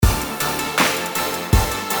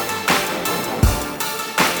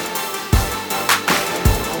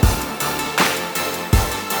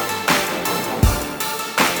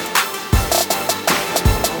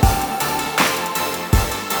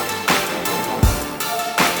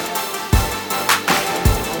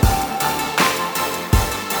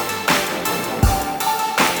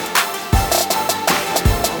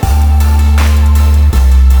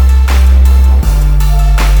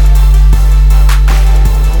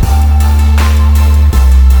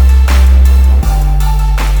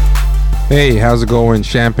Hey, how's it going,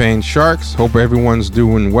 Champagne Sharks? Hope everyone's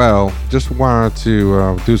doing well. Just wanted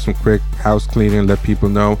to do some quick house cleaning, let people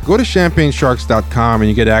know. Go to ChampagneSharks.com and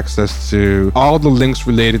you get access to all the links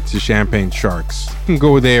related to Champagne Sharks. You can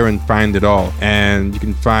go there and find it all. And you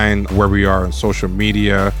can find where we are on social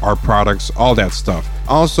media, our products, all that stuff.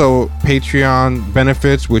 Also, Patreon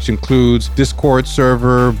benefits, which includes Discord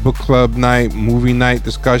server, book club night, movie night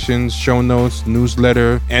discussions, show notes,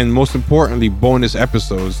 newsletter, and most importantly, bonus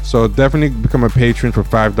episodes. So definitely become a patron for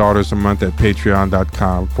 $5 a month at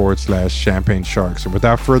patreon.com/Champagne Sharks. And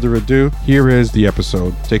without further ado, here is the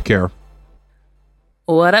episode. Take care.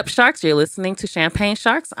 What up, Sharks? You're listening to Champagne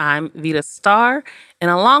Sharks. I'm Vita Starr,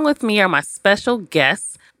 and along with me are my special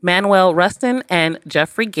guests, Manuel Rustin and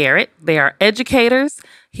Jeffrey Garrett. They are educators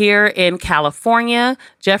here in California.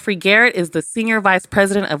 Jeffrey Garrett is the Senior Vice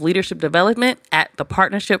President of Leadership Development at the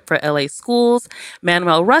Partnership for LA Schools.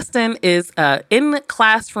 Manuel Rustin is an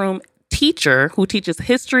in-classroom teacher who teaches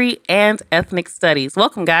history and ethnic studies.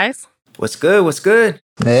 Welcome, guys. What's good? What's good?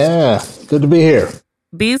 Yeah, good to be here.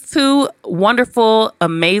 These two wonderful,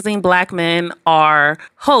 amazing Black men are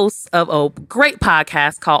hosts of a great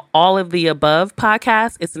podcast called All of the Above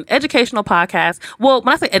Podcast. It's an educational podcast. Well,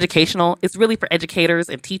 when I say educational, it's really for educators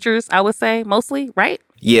and teachers, I would say, mostly, right?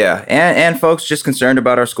 Yeah, and folks just concerned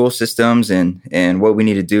about our school systems and what we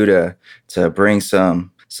need to do to bring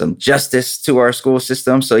some justice to our school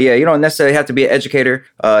system. So yeah, you don't necessarily have to be an educator.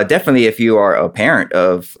 Definitely if you are a parent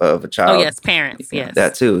of a child. Oh yes, parents, yes.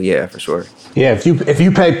 That too, yeah, for sure. Yeah, if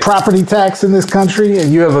you pay property tax in this country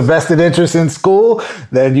and you have a vested interest in school,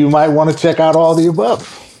 then you might want to check out All the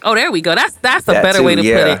Above. Oh, there we go. That's a better way to put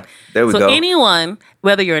it. There we go. So anyone,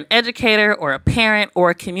 whether you're an educator or a parent or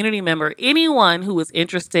a community member, anyone who is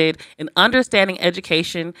interested in understanding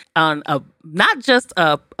education on not just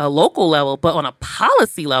a local level, but on a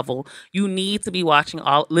policy level, you need to be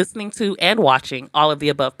listening to and watching All of the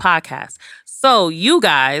Above podcasts. So you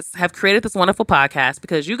guys have created this wonderful podcast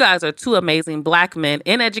because you guys are two amazing Black men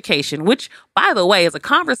in education, which, by the way, is a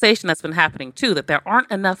conversation that's been happening too, that there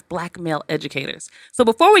aren't enough Black male educators. So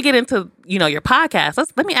before we get into, your podcast,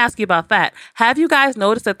 let me ask you about that. Have you guys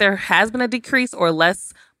noticed that there has been a decrease or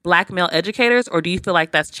less Black male educators, or do you feel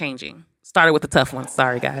like that's changing? Started with the tough one.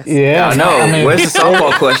 Sorry, guys. Yeah, I know. Where's the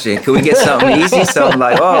softball question? Can we get something easy? Something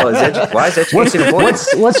like, why is education important?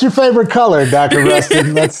 What's your favorite color, Dr.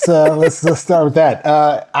 Rustin? Let's start with that.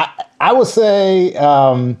 I would say,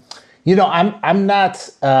 I'm not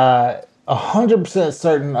 100%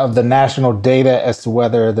 certain of the national data as to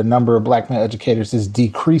whether the number of Black male educators is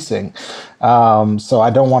decreasing. So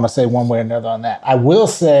I don't want to say one way or another on that. I will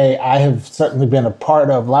say I have certainly been a part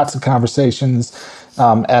of lots of conversations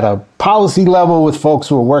at a policy level with folks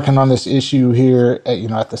who are working on this issue here,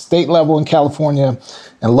 at the state level in California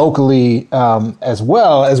and locally, as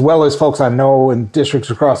well as folks I know in districts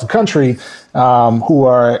across the country who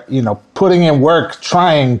are, putting in work,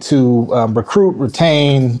 trying to recruit,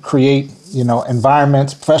 retain, create,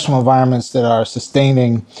 professional environments that are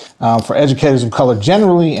sustaining for educators of color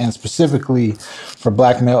generally and specifically for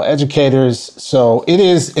Black male educators. So it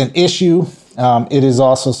is an issue. It is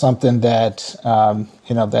also something that,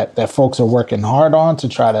 that folks are working hard on to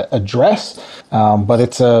try to address. But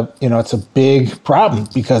it's a big problem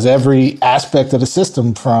because every aspect of the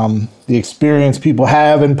system, from the experience people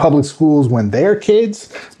have in public schools when they're kids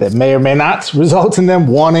that may or may not result in them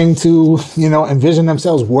wanting to, envision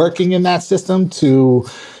themselves working in that system, to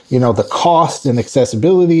the cost and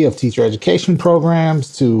accessibility of teacher education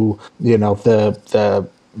programs, to, the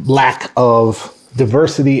lack of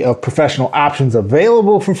diversity of professional options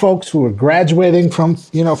available for folks who are graduating from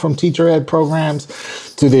teacher ed programs,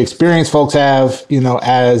 to the experience folks have,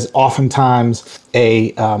 as oftentimes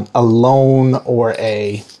a lone or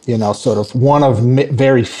a, sort of one of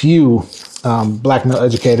very few Black male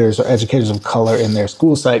educators or educators of color in their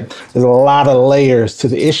school site. There's a lot of layers to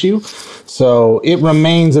the issue. So it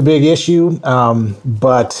remains a big issue,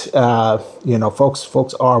 but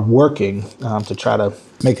folks are working to try to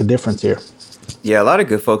make a difference here. Yeah, a lot of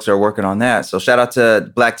good folks are working on that. So shout out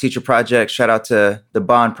to Black Teacher Project. Shout out to the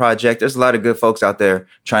Bond Project. There's a lot of good folks out there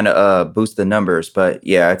trying to boost the numbers. But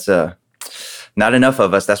yeah, it's not enough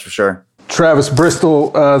of us, that's for sure. Travis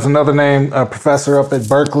Bristol is another name, a professor up at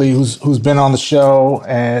Berkeley who's been on the show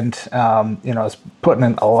and, is putting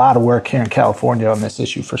in a lot of work here in California on this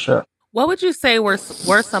issue for sure. What would you say were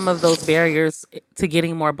some of those barriers to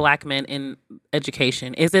getting more Black men in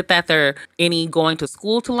education? Is it that they're going to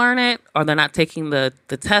school to learn it? Or they're not taking the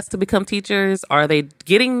test to become teachers? Are they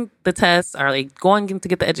getting the test? Are they going to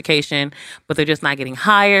get the education, but they're just not getting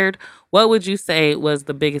hired? What would you say was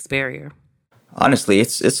the biggest barrier? Honestly,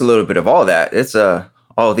 it's a little bit of all that. It's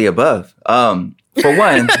All of the above. For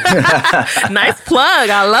one, nice plug.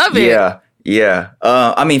 I love it. Yeah.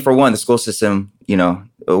 I mean, for one, the school system,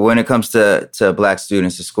 when it comes to Black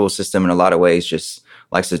students, the school system in a lot of ways just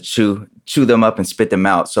likes to chew them up and spit them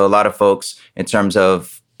out. So a lot of folks, in terms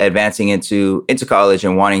of advancing into college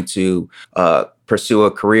and wanting to pursue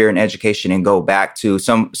a career in education and go back to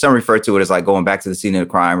some refer to it as like going back to the scene of the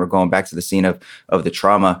crime or going back to the scene of the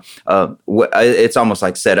trauma. It's almost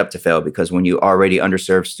like set up to fail, because when you already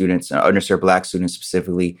underserve students, underserved Black students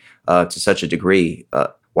specifically, to such a degree,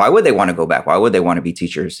 why would they want to go back? Why would they want to be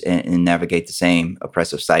teachers and navigate the same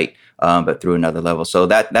oppressive site, but through another level? So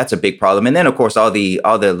that's a big problem. And then, of course, all the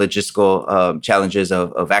logistical challenges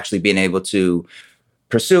of actually being able to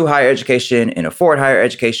pursue higher education and afford higher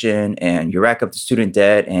education, and you rack up the student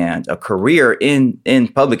debt, and a career in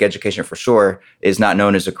public education for sure is not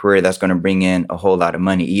known as a career that's going to bring in a whole lot of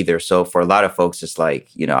money either. So for a lot of folks, it's like,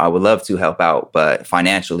 I would love to help out, but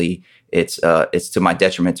financially it's to my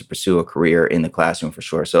detriment to pursue a career in the classroom for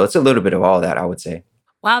sure. So it's a little bit of all that, I would say.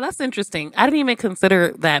 Wow, that's interesting. I didn't even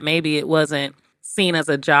consider that maybe it wasn't seen as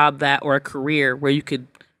a job or a career where you could,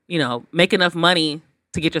 make enough money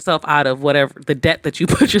to get yourself out of whatever the debt that you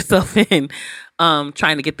put yourself in,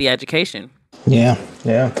 trying to get the education. Yeah.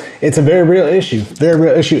 It's a very real issue.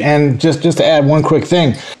 And just to add one quick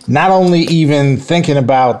thing, not only even thinking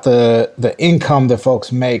about the income that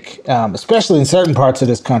folks make, especially in certain parts of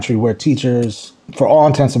this country where teachers, for all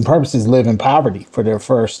intents and purposes, live in poverty for their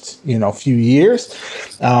first, few years,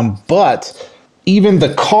 but even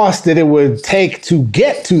the cost that it would take to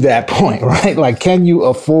get to that point, right? Like, can you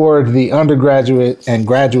afford the undergraduate and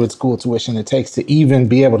graduate school tuition it takes to even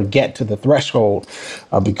be able to get to the threshold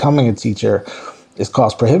of becoming a teacher is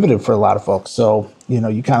cost prohibitive for a lot of folks. So, you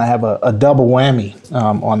kind of have a double whammy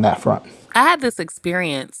on that front. I had this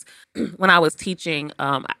experience when I was teaching.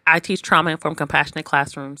 I teach trauma-informed compassionate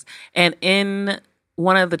classrooms. And in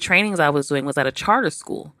one of the trainings I was doing was at a charter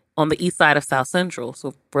school on the east side of South Central.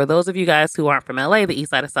 So for those of you guys who aren't from LA, the east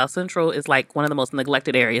side of South Central is like one of the most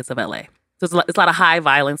neglected areas of LA. So it's a lot of high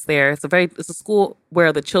violence there. It's a school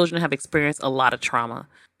where the children have experienced a lot of trauma.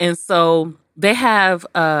 And so they have,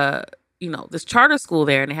 this charter school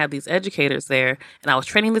there, and they have these educators there. And I was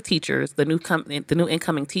training the teachers, the new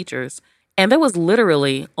incoming teachers. And there was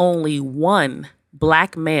literally only one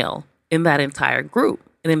Black male in that entire group.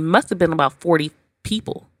 And it must have been about 40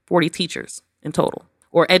 teachers in total.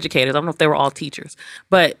 Or educators. I don't know if they were all teachers.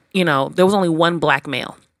 But, there was only one Black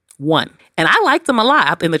male. One. And I liked him a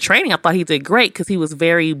lot. In the training, I thought he did great because he was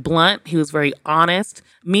very blunt. He was very honest.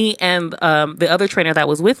 Me and the other trainer that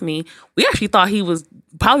was with me, we actually thought he was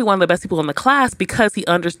probably one of the best people in the class because he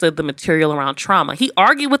understood the material around trauma. He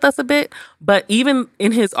argued with us a bit, but even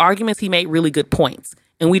in his arguments, he made really good points.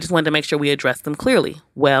 And we just wanted to make sure we addressed them clearly.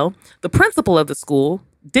 Well, the principal of the school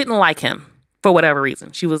didn't like him. For whatever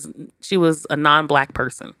reason. She was a non-Black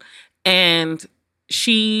person. And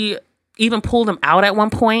she even pulled him out at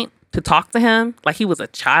one point to talk to him like he was a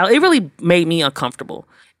child. It really made me uncomfortable.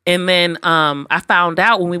 And then I found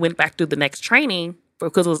out when we went back through the next training,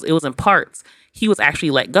 because it was in parts, he was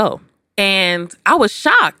actually let go. And I was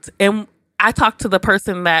shocked. And I talked to the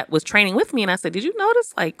person that was training with me and I said, did you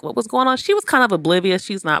notice what was going on? She was kind of oblivious.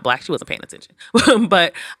 She's not Black. She wasn't paying attention.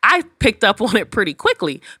 But I picked up on it pretty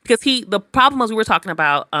quickly because the problem was we were talking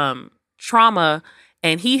about trauma,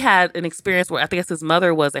 and he had an experience where I guess his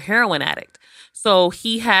mother was a heroin addict. So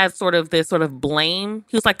he had this blame.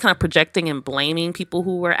 He was kind of projecting and blaming people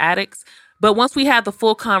who were addicts. But once we had the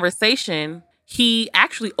full conversation, he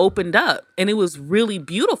actually opened up, and it was really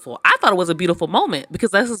beautiful. I thought it was a beautiful moment because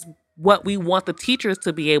this is what we want the teachers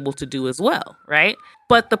to be able to do as well, right?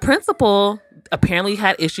 But the principal apparently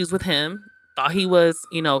had issues with him, thought he was,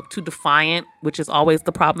 too defiant, which is always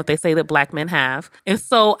the problem that they say that Black men have. And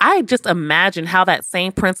so I just imagine how that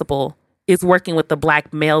same principal is working with the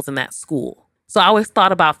Black males in that school. So I always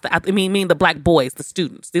thought about that. I mean the Black boys, the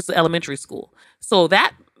students. This is elementary school. So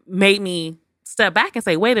that made me step back and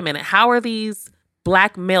say, wait a minute, how are these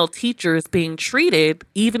Black male teachers being treated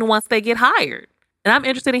even once they get hired? And I'm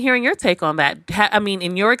interested in hearing your take on that.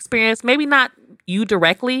 In your experience, maybe not you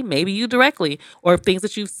directly, maybe you directly, or things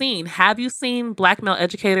that you've seen. Have you seen Black male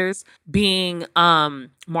educators being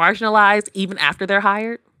marginalized even after they're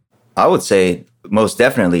hired? I would say most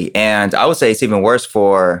definitely. And I would say it's even worse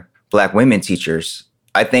for Black women teachers.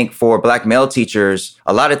 I think for Black male teachers,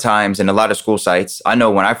 a lot of times in a lot of school sites, I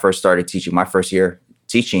know when I first started teaching, my first year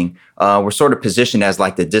teaching, we're sort of positioned as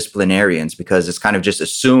the disciplinarians because it's kind of just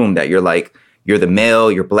assumed that you're the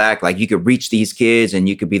male, you're Black, you could reach these kids and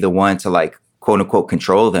you could be the one to quote unquote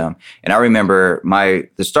control them. And I remember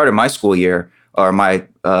the start of my school year, or my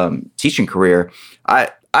teaching career,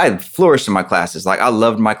 I flourished in my classes. Like I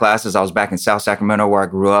loved my classes. I was back in South Sacramento where I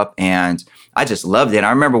grew up, and I just loved it. I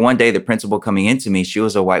remember one day the principal coming into me, she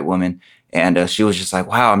was a white woman, and she was just like,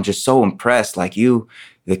 wow, I'm just so impressed. Like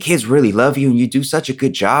the kids really love you and you do such a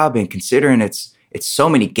good job. And considering it's so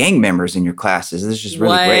many gang members in your classes, this is just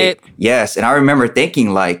really great. Yes. And I remember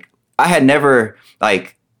thinking like, I had never,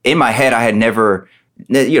 like in my head, I had never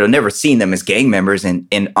seen them as gang members.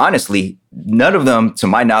 And honestly, none of them, to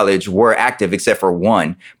my knowledge, were active except for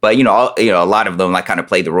one. But, a lot of them like kind of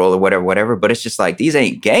played the role or whatever. But it's just like, these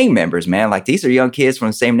ain't gang members, man. Like these are young kids from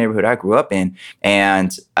the same neighborhood I grew up in.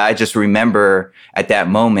 And I just remember at that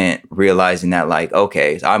moment realizing that like,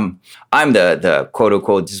 okay, I'm the quote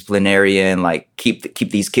unquote disciplinarian, like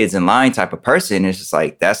keep these kids in line type of person. It's just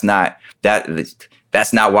like, that's not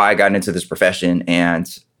why I got into this profession. And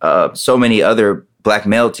so many other Black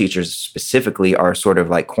male teachers specifically are sort of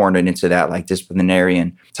like cornered into that like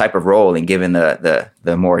disciplinarian type of role, and given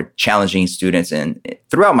the more challenging students. And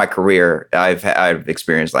throughout my career, I've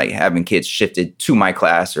experienced like having kids shifted to my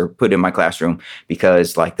class or put in my classroom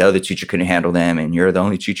because like the other teacher couldn't handle them, and you're the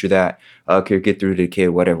only teacher that could get through to the kid,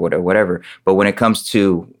 whatever. But when it comes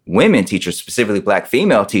to women teachers, specifically Black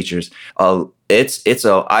female teachers,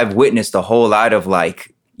 I've witnessed a whole lot of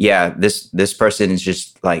like, yeah, this person is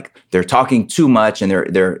just like, they're talking too much and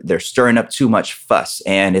they're stirring up too much fuss.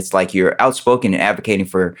 And it's like you're outspoken and advocating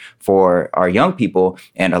for our young people.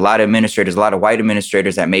 And a lot of administrators, a lot of white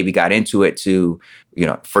administrators that maybe got into it to,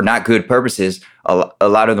 for not good purposes, a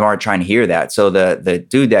lot of them aren't trying to hear that. So the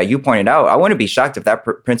dude that you pointed out, I wouldn't be shocked if that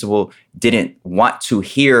principal didn't want to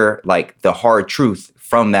hear like the hard truth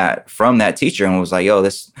from that teacher, and was like, yo,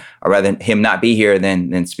 I'd rather him not be here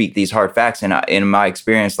than speak these hard facts. And in my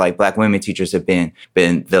experience, like Black women teachers have been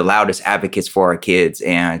the loudest advocates for our kids.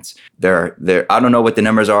 And they're I don't know what the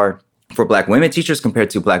numbers are for Black women teachers compared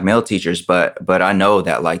to Black male teachers, but I know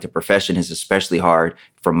that like the profession is especially hard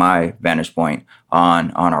from my vantage point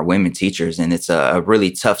on our women teachers. And it's a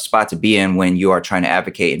really tough spot to be in when you are trying to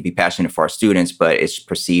advocate and be passionate for our students, but it's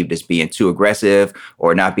perceived as being too aggressive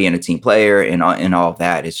or not being a team player and all of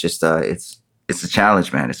that. It's just it's a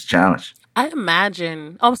challenge, man. It's a challenge. I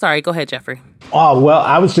imagine. Oh, I'm sorry. Go ahead, Jeffrey. Oh, well,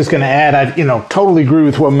 I was just going to add, I totally agree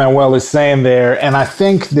with what Manuel is saying there. And I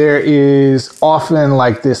think there is often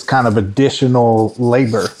like this kind of additional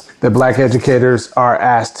labor that Black educators are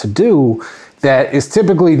asked to do that is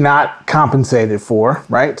typically not compensated for,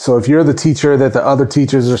 right? So if you're the teacher that the other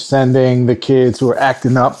teachers are sending the kids who are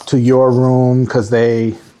acting up to your room because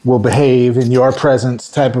they will behave in your presence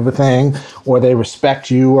type of a thing, or they respect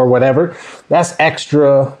you or whatever, that's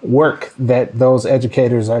extra work that those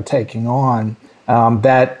educators are taking on.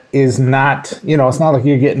 That is not, it's not like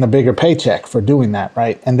you're getting a bigger paycheck for doing that,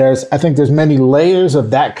 right? And I think there's many layers of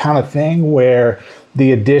that kind of thing where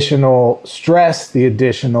the additional stress, the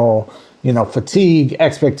additional, fatigue,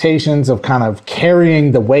 expectations of kind of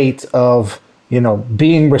carrying the weight of,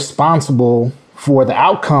 being responsible for the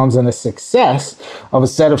outcomes and the success of a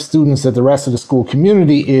set of students that the rest of the school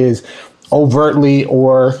community is overtly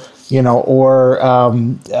or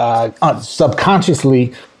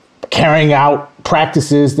subconsciously carrying out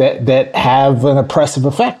practices that have an oppressive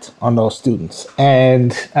effect on those students.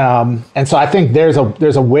 And so I think there's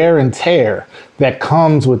a wear and tear that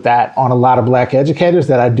comes with that on a lot of Black educators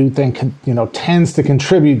that I do think, tends to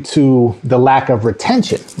contribute to the lack of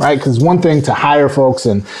retention, right? Because one thing to hire folks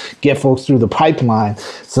and get folks through the pipeline.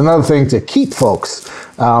 It's another thing to keep folks,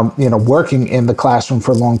 working in the classroom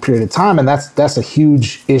for a long period of time. And that's a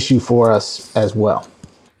huge issue for us as well.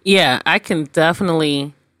 Yeah, I can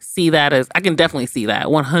definitely see that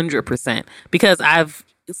 100%, because I've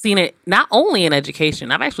seen it not only in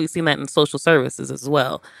education, I've actually seen that in social services as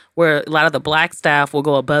well, where a lot of the Black staff will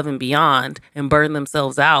go above and beyond and burn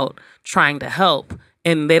themselves out trying to help.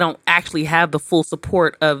 And they don't actually have the full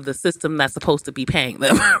support of the system that's supposed to be paying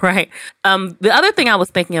them, right? The other thing I was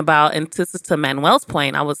thinking about, and this is to Manuel's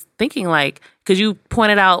point, I was thinking like, because you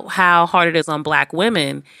pointed out how hard it is on Black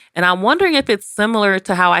women, and I'm wondering if it's similar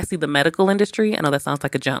to how I see the medical industry. I know that sounds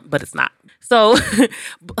like a jump, but it's not. So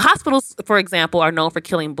hospitals, for example, are known for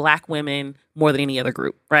killing Black women more than any other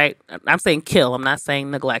group, right? I'm saying kill. I'm not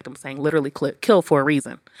saying neglect. I'm saying literally kill for a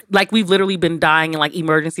reason. Like we've literally been dying in like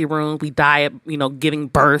emergency rooms. We die at, giving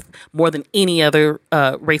birth more than any other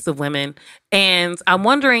race of women. And I'm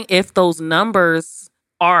wondering if those numbers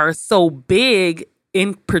are so big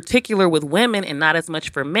in particular with women and not as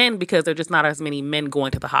much for men, because there are just not as many men going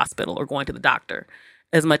to the hospital or going to the doctor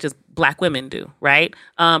as much as Black women do, right?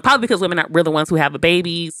 Probably because we're the ones who have a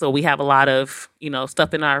baby, so we have a lot of,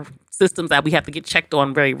 stuff in our systems that we have to get checked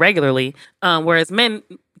on very regularly. Whereas men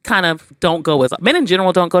kind of don't go as men in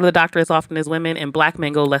general don't go to the doctor as often as women, and Black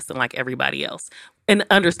men go less than like everybody else. And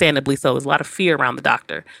understandably so. There's a lot of fear around the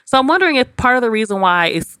doctor. So I'm wondering if part of the reason why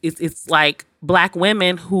it's like Black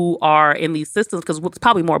women who are in these systems, because it's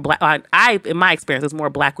probably more Black, in my experience, there's more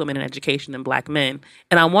Black women in education than Black men.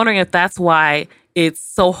 And I'm wondering if that's why it's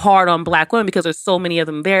so hard on Black women, because there's so many of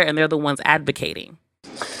them there and they're the ones advocating.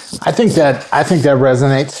 I think that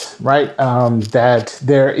resonates, right? That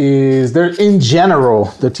there in general,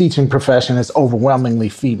 the teaching profession is overwhelmingly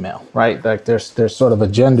female, right? Like there's sort of a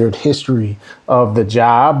gendered history of the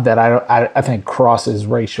job that I think crosses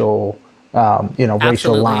racial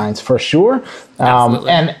racial lines for sure.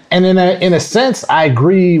 And in a sense, I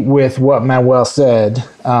agree with what Manuel said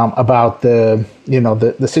about the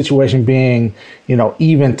situation being,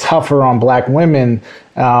 even tougher on Black women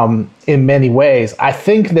in many ways. I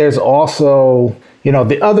think there's also,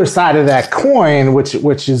 the other side of that coin,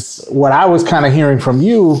 which is what I was kind of hearing from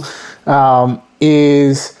you,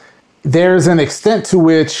 is there's an extent to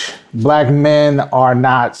which Black men are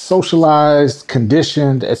not socialized,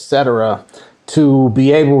 conditioned, etc., to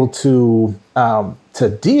be able to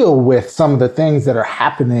deal with some of the things that are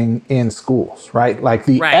happening in schools, right? Like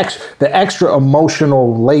the extra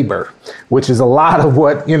emotional labor, which is a lot of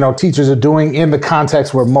what teachers are doing in the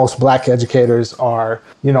context where most Black educators are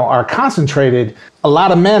concentrated. A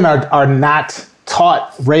lot of men are not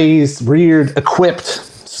taught, raised, reared, equipped,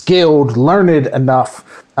 skilled, learned enough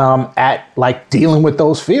at like dealing with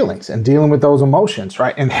those feelings and dealing with those emotions,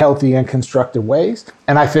 right, in healthy and constructive ways.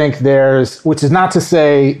 And I think which is not to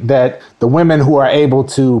say that the women who are able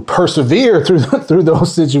to persevere through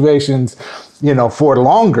those situations, for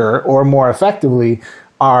longer or more effectively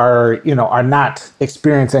are not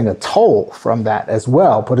experiencing a toll from that as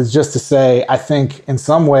well. But it's just to say, I think in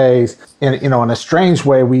some ways, in a strange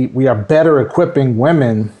way, we are better equipping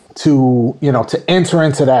women to enter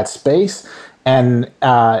into that space and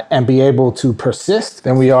be able to persist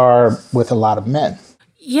than we are with a lot of men.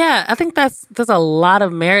 Yeah, I think there's a lot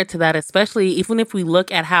of merit to that, especially even if we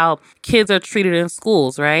look at how kids are treated in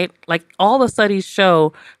schools, right? Like all the studies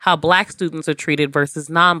show how Black students are treated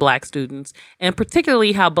versus non-Black students, and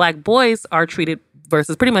particularly how Black boys are treated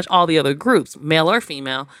versus pretty much all the other groups, male or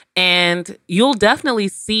female. And you'll definitely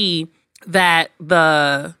see that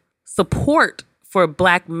the support for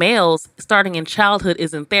Black males starting in childhood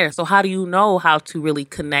isn't there. So how do you know how to really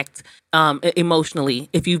connect emotionally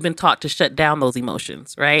if you've been taught to shut down those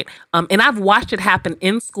emotions, right? And I've watched it happen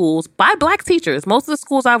in schools by Black teachers. Most of the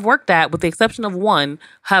schools I've worked at, with the exception of one,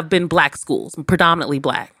 have been Black schools, predominantly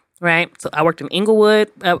Black, right? So I worked in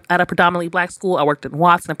Inglewood at a predominantly Black school. I worked in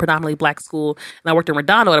Watson, a predominantly Black school. And I worked in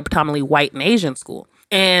Redondo at a predominantly white and Asian school.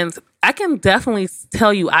 And I can definitely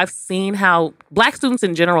tell you I've seen how Black students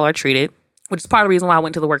in general are treated, which is part of the reason why I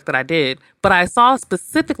went to the work that I did. But I saw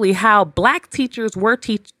specifically how Black teachers were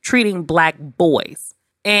treating Black boys.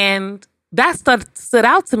 And that stood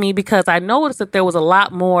out to me because I noticed that there was a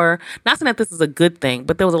lot more, not saying that this is a good thing,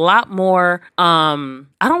 but there was a lot more, I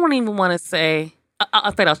don't even want to say,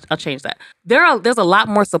 I'll change that. There's a lot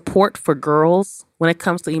more support for girls when it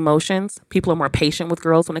comes to emotions. People are more patient with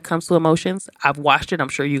girls when it comes to emotions. I've watched it. I'm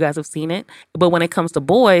sure you guys have seen it. But when it comes to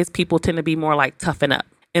boys, people tend to be more like toughen up.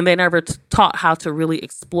 And they never taught how to really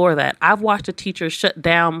explore that. I've watched a teacher shut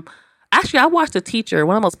down. Actually, I watched a teacher,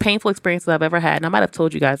 one of the most painful experiences I've ever had, and I might have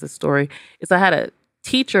told you guys this story, is I had a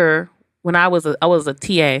teacher when I was a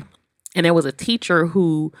TA, and there was a teacher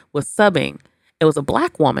who was subbing. It was a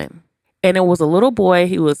Black woman, and it was a little boy.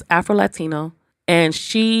 He was Afro-Latino, and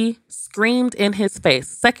she screamed in his face,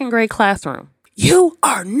 second grade classroom, "You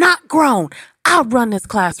are not grown. I'll run this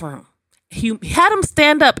classroom." He had him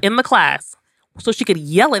stand up in the class so she could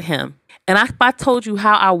yell at him. And I told you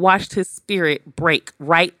how I watched his spirit break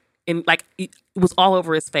right in, like, it was all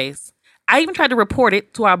over his face. I even tried to report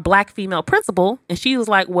it to our Black female principal, and she was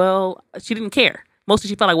like, well, she didn't care. Mostly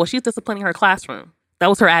she felt like, well, she's disciplining her classroom. That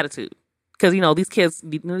was her attitude. Because, these kids,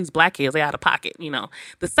 these Black kids, they're out of pocket,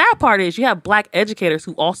 The sad part is you have Black educators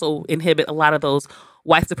who also inhibit a lot of those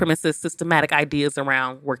white supremacist systematic ideas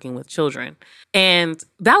around working with children. And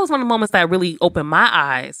that was one of the moments that really opened my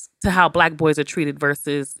eyes to how Black boys are treated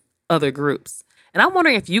versus other groups. And I'm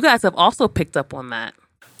wondering if you guys have also picked up on that.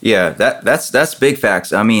 Yeah, that's big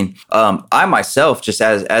facts. I mean, I myself, just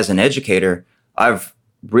as an educator, I've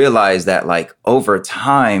realized that like over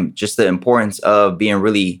time, just the importance of being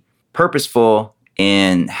really purposeful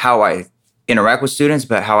in how I interact with students,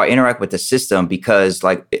 but how I interact with the system, because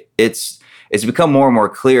like it's become more and more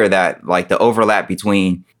clear that like the overlap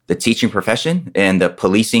between the teaching profession and the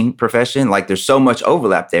policing profession. Like there's so much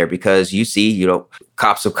overlap there because you see, you know,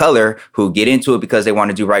 cops of color who get into it because they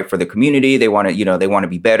want to do right for the community. They want to, you know, they want to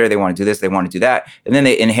be better. They want to do this. They want to do that. And then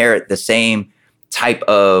they inherit the same type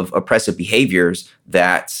of oppressive behaviors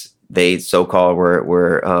that they so-called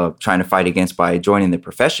were trying to fight against by joining the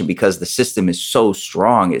profession, because the system is so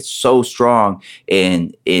strong. It's so strong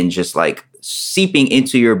in just like seeping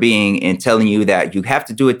into your being and telling you that you have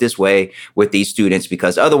to do it this way with these students,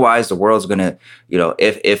 because otherwise the world's going to, you know,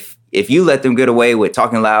 if you let them get away with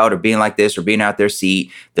talking loud or being like this or being out their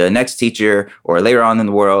seat, the next teacher or later on in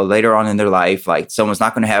the world, later on in their life, like someone's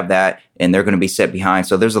not going to have that and they're going to be set behind.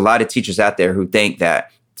 So there's a lot of teachers out there who think that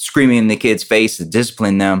screaming in the kids' face to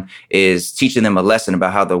discipline them is teaching them a lesson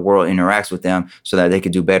about how the world interacts with them so that they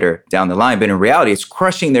could do better down the line. But in reality, it's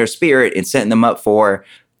crushing their spirit and setting them up for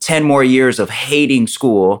 10 more years of hating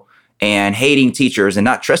school and hating teachers and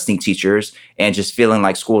not trusting teachers and just feeling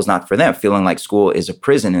like school is not for them, feeling like school is a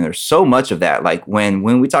prison. And there's so much of that. Like when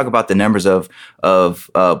we talk about the numbers of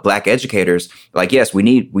Black educators, like, yes,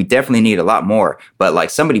 we definitely need a lot more. But like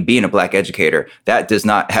somebody being a Black educator, that does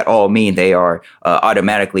not at all mean they are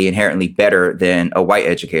automatically inherently better than a white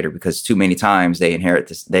educator, because too many times they inherit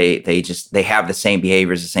this. They have the same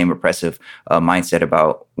behaviors, the same oppressive mindset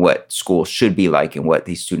about what school should be like and what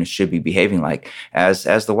these students should be behaving like as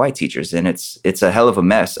the white teachers. And it's a hell of a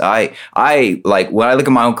mess. I like when I look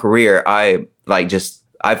at my own career, I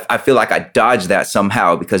feel like I dodged that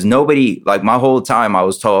somehow, because nobody, like my whole time I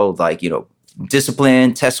was told, like, you know,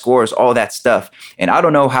 discipline, test scores, all that stuff. And I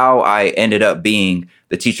don't know how I ended up being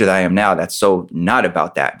the teacher that I am now. That's so not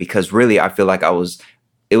about that, because really I feel like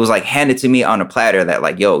it was like handed to me on a platter that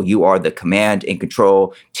like, yo, you are the command and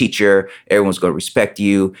control teacher. Everyone's going to respect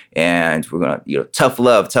you. And we're going to, you know, tough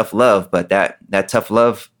love. But that tough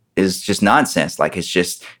love is just nonsense. Like it's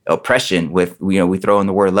just oppression with, you know, we throw in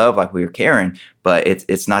the word love like we were caring, but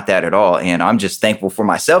it's not that at all. And I'm just thankful for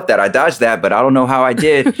myself that I dodged that, but I don't know how I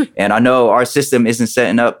did. And I know our system isn't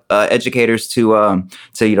setting up educators to,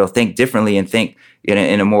 you know, think differently and think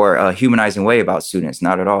in a more humanizing way about students.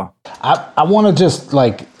 Not at all. I want to just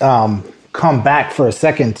like come back for a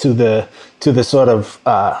second to the sort of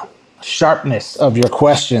sharpness of your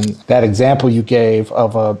question. That example you gave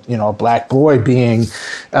of a Black boy being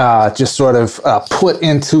just sort of put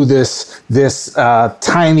into this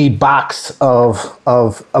tiny box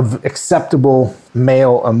of acceptable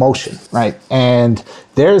male emotion, right? And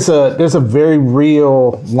there's a very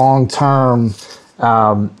real long-term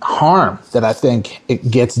harm that I think it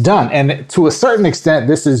gets done. And to a certain extent,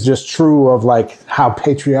 this is just true of like how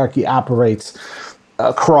patriarchy operates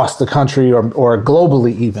across the country or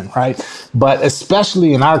globally even, right? But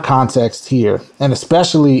especially in our context here, and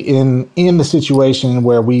especially in the situation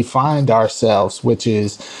where we find ourselves, which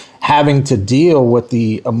is having to deal with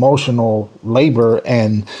the emotional labor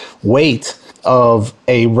and weight of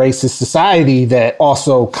a racist society that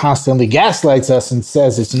also constantly gaslights us and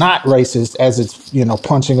says it's not racist as it's, you know,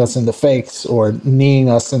 punching us in the face or kneeing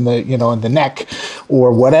us in the, you know, in the neck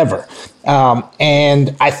or whatever.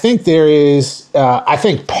 And I think there is, I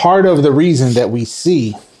think part of the reason that we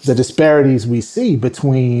see the disparities we see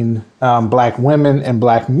between Black women and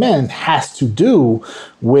Black men has to do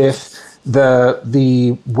with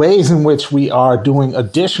the ways in which we are doing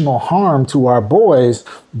additional harm to our boys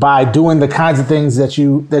by doing the kinds of things that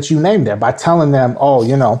you named there, by telling them, oh,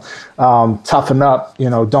 you know, toughen up, you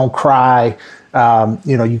know, don't cry,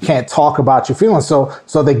 you know, you can't talk about your feelings.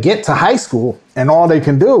 So they get to high school and all they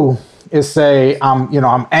can do is say,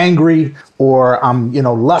 I'm angry, or I'm, you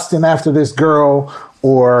know, lusting after this girl,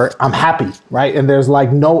 or I'm happy, right? And there's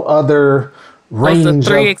like no other range. Those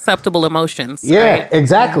are three acceptable emotions. Yeah, right?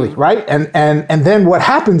 exactly, right? And then what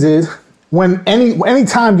happens is when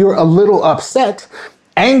anytime you're a little upset,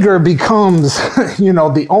 anger becomes, you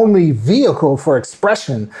know, the only vehicle for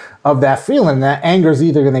expression of that feeling. That anger is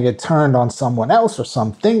either going to get turned on someone else or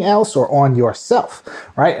something else or on yourself,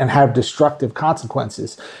 right? And have destructive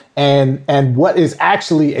consequences. And what is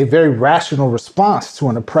actually a very rational response to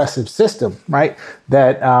an oppressive system, right?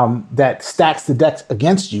 That stacks the deck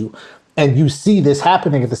against you. And you see this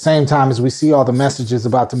happening at the same time as we see all the messages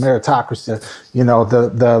about the meritocracy, you know,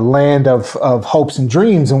 the land of hopes and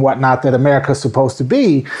dreams and whatnot that America's supposed to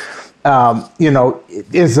be. You know,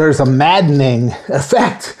 there's a maddening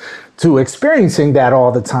effect to experiencing that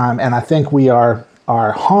all the time. And I think we are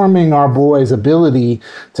harming our boys' ability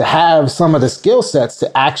to have some of the skill sets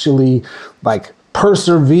to actually like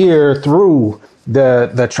persevere through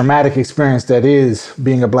the traumatic experience that is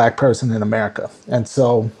being a Black person in America. And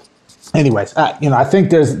so anyways, I think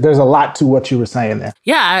there's a lot to what you were saying there.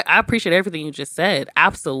 Yeah, I appreciate everything you just said.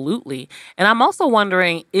 Absolutely. And I'm also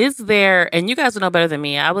wondering, is there, and you guys will know better than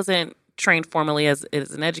me, I wasn't trained formally as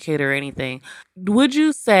an educator or anything. Would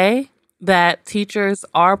you say that teachers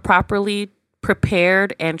are properly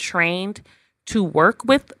prepared and trained to work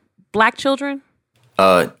with Black children?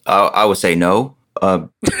 I would say no. I mean,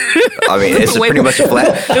 it's pretty much a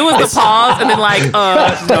flat. It was the pause and then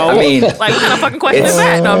no. I mean, like, what kind of fucking question is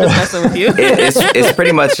that? No, I'm just messing with you. It's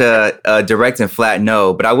pretty much a direct and flat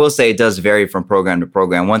no. But I will say it does vary from program to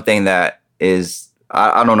program. One thing that is,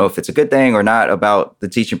 I don't know if it's a good thing or not about the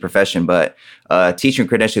teaching profession, but teaching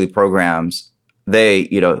credentialing programs,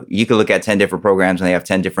 you can look at 10 different programs and they have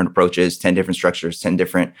 10 different approaches, 10 different structures, 10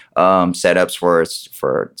 different setups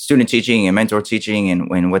for student teaching and mentor teaching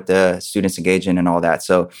and what the students engage in and all that.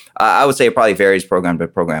 So I would say it probably varies program to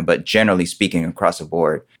program, but generally speaking across the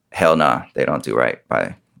board, hell nah, they don't do right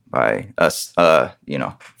by us,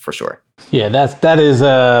 for sure. Yeah, that's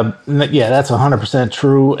 100%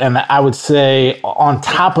 true. And I would say on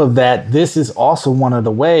top of that, this is also one of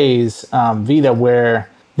the ways, Vida, where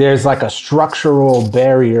there's like a structural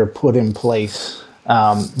barrier put in place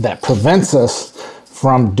that prevents us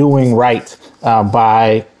from doing right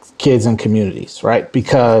by kids and communities, right?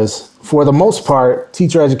 Because for the most part,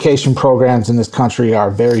 teacher education programs in this country are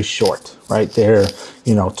very short, right? They're,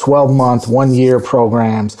 12-month, 1-year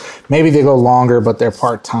programs. Maybe they go longer, but they're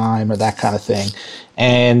part-time or that kind of thing.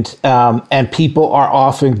 And people are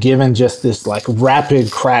often given just this like rapid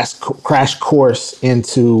crash course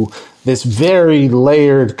into this very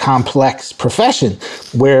layered, complex profession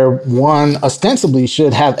where one ostensibly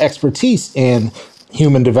should have expertise in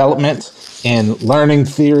human development, in learning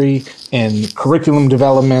theory, in curriculum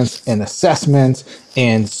development, in assessment,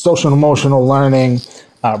 in social and emotional learning,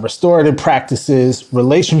 restorative practices,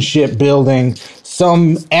 relationship building,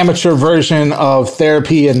 some amateur version of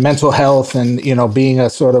therapy and mental health and, being a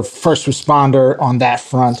sort of first responder on that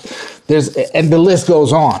front. And the list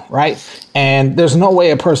goes on, right? And there's no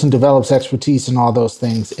way a person develops expertise in all those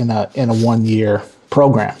things in a 1-year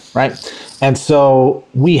program, right? And so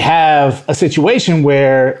we have a situation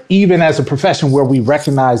where even as a profession where we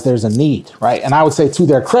recognize there's a need, right? And I would say to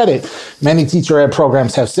their credit, many teacher ed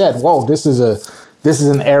programs have said, whoa, this is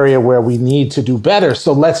an area where we need to do better.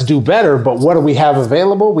 So let's do better. But what do we have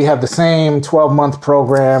available? We have the same 12-month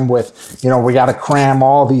program with, we got to cram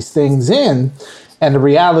all these things in. And the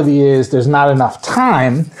reality is there's not enough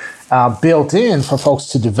time built in for folks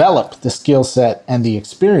to develop the skill set and the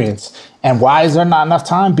experience. And why is there not enough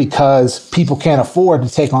time? Because people can't afford to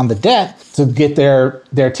take on the debt to get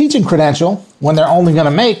their teaching credential when they're only going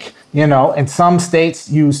to make, in some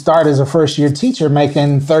states, you start as a first-year teacher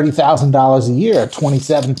making $30,000 a year,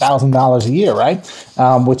 $27,000 a year, right?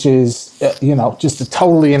 Which is, just a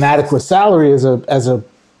totally inadequate salary as a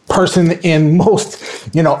person in most,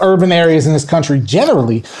 urban areas in this country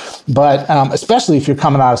generally, but especially if you're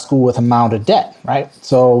coming out of school with a mound of debt, right?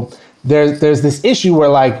 So there's this issue where,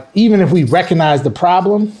 like, even if we recognize the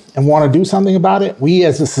problem and want to do something about it, we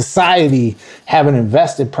as a society haven't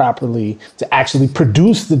invested properly to actually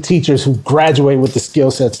produce the teachers who graduate with the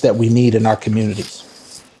skill sets that we need in our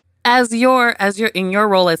communities. As you're in your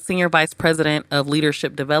role as Senior Vice President of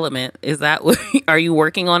Leadership Development, are you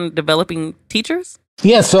working on developing teachers?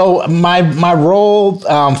 Yeah, so my role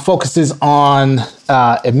focuses on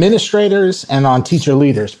administrators and on teacher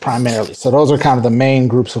leaders primarily. So those are kind of the main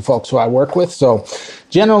groups of folks who I work with. So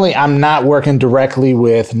generally, I'm not working directly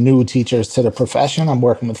with new teachers to the profession. I'm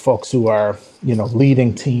working with folks who are,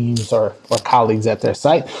 leading teams or colleagues at their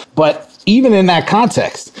site. But even in that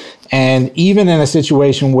context, and even in a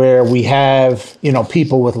situation where we have,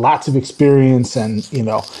 people with lots of experience and,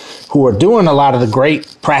 who are doing a lot of the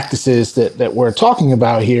great practices that we're talking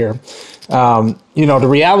about here, the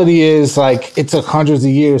reality is, like, it took hundreds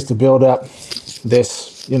of years to build up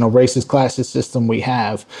this, racist classist system we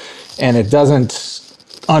have. And it doesn't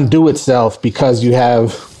undo itself because you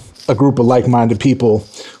have a group of like-minded people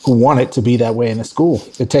who want it to be that way in a school.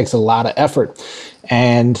 It takes a lot of effort.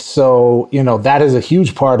 And so, that is a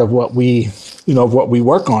huge part of what we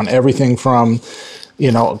work on. Everything from,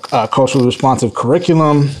 culturally responsive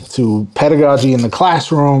curriculum to pedagogy in the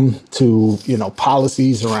classroom to,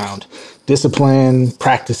 policies around discipline,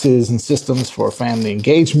 practices and systems for family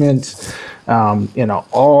engagement.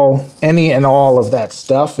 Any and all of that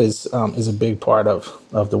stuff is a big part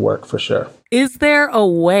of the work for sure. Is there a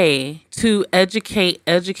way to educate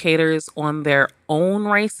educators on their own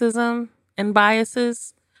racism and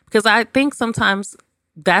biases? Because I think sometimes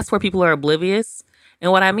that's where people are oblivious.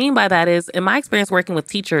 And what I mean by that is, in my experience working with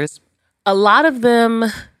teachers, a lot of them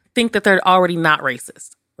think that they're already not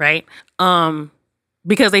racist, right?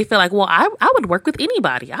 Because they feel like, well, I would work with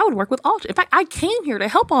anybody. I would work with all. In fact, I came here to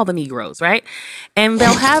help all the Negroes, right? And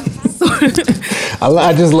they'll have.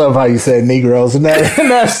 I just love how you said Negroes in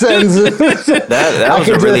that sentence. That was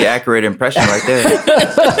a really accurate impression right there.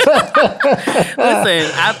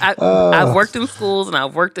 Listen, I've worked in schools and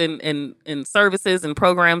I've worked in services and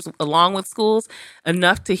programs along with schools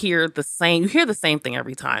enough to hear the same. You hear the same thing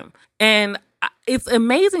every time, and it's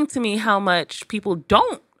amazing to me how much people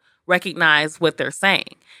don't recognize what they're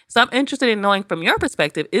saying. So I'm interested in knowing from your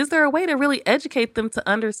perspective, is there a way to really educate them to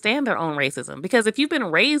understand their own racism? Because if you've been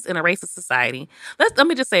raised in a racist society, let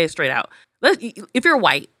me just say it straight out. If you're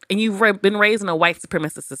white and you've been raised in a white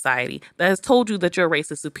supremacist society that has told you that your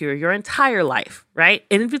race is superior your entire life, right?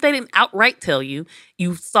 And if they didn't outright tell you,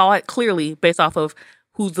 you saw it clearly based off of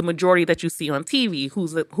who's the majority that you see on TV,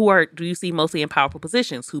 do you see mostly in powerful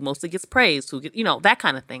positions, who mostly gets praised, that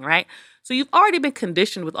kind of thing, right? So you've already been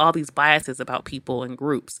conditioned with all these biases about people and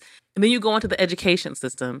groups. And then you go into the education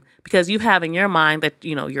system because you have in your mind that,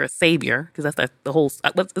 you're a savior, because that's the whole,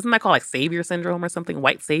 isn't that called like savior syndrome or something,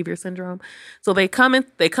 white savior syndrome? So they come to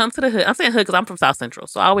the hood. I'm saying hood because I'm from South Central.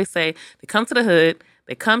 So I always say they come to the hood,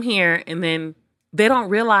 they come here, and then they don't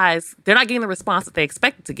realize they're not getting the response that they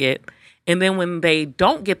expected to get. And then when they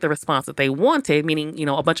don't get the response that they wanted, meaning,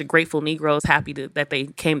 a bunch of grateful Negroes happy that they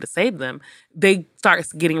came to save them, they start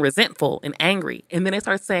getting resentful and angry. And then they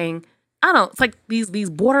start saying, I don't know, it's like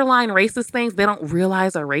these borderline racist things they don't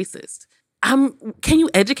realize are racist. Can you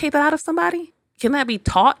educate that out of somebody? Can that be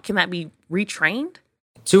taught? Can that be retrained?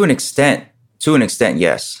 To an extent,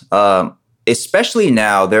 yes. Especially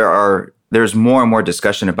now, there's more and more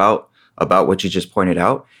discussion about what you just pointed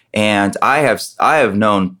out. And I have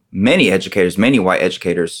known many educators, many white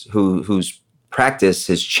educators whose practice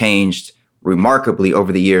has changed remarkably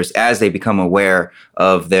over the years as they become aware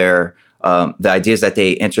of their the ideas that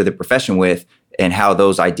they enter the profession with and how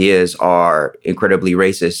those ideas are incredibly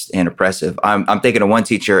racist and oppressive. I'm thinking of one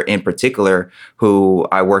teacher in particular who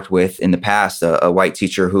I worked with in the past, a white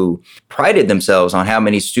teacher who prided themselves on how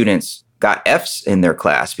many students got F's in their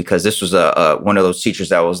class, because this was one of those teachers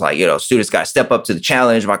that was like, students got to step up to the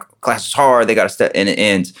challenge. My class is hard. They got to step in.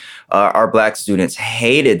 And our Black students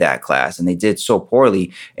hated that class and they did so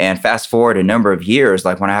poorly. And fast forward a number of years,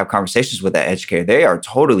 like when I have conversations with that educator, they are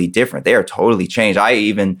totally different. They are totally changed. I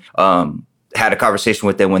even had a conversation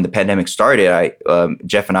with them when the pandemic started.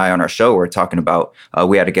 Jeff and I on our show were talking about,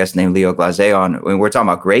 we had a guest named Leo Glaze on, and we're talking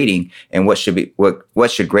about grading and what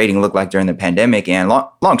should grading look like during the pandemic. And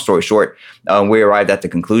long story short, we arrived at the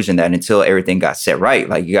conclusion that until everything got set right,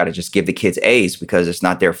 like you got to just give the kids A's because it's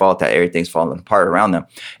not their fault that everything's falling apart around them.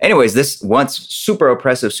 Anyways, this once super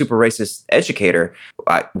oppressive, super racist educator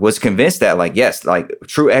was convinced that yes,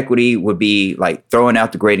 true equity would be like throwing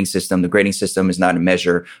out the grading system. The grading system is not a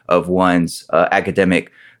measure of one's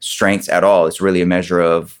academic strengths at all. It's really a measure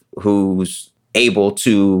of who's able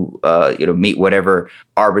to meet whatever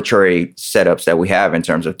arbitrary setups that we have in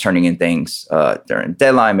terms of turning in things during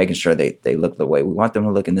deadline, making sure they look the way we want them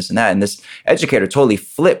to look, and this and that. And this educator totally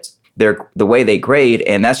flipped the way they grade.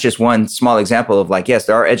 And that's just one small example of yes,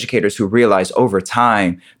 there are educators who realize over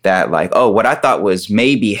time that what I thought was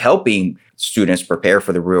maybe helping students prepare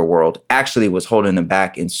for the real world actually was holding them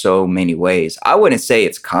back in so many ways. I wouldn't say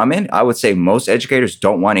it's common. I would say most educators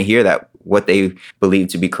don't want to hear that what they believe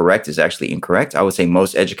to be correct is actually incorrect. I would say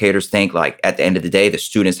most educators think at the end of the day, the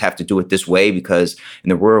students have to do it this way because in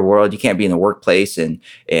the real world, you can't be in the workplace and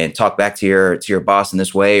talk back to your boss in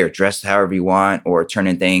this way or dress however you want or turn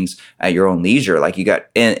in things at your own leisure. You got,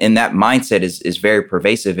 and that mindset is very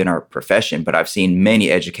pervasive in our profession. But I've seen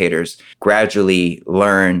many educators gradually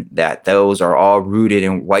learn that those are all rooted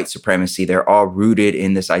in white supremacy. They're all rooted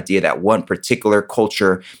in this idea that one particular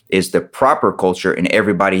culture is the proper culture and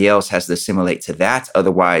everybody else has to assimilate to that.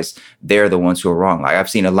 Otherwise, they're the ones who are wrong. I've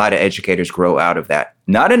seen a lot of educators grow out of that.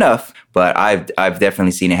 Not enough, but I've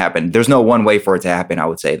definitely seen it happen. There's no one way for it to happen, I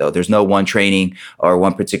would say, though. There's no one training or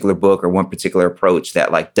one particular book or one particular approach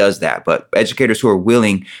that does that. But educators who are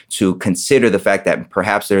willing to consider the fact that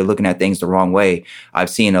perhaps they're looking at things the wrong way, I've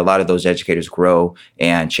seen a lot of those educators grow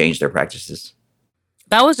and change their practices.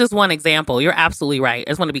 That was just one example. You're absolutely right.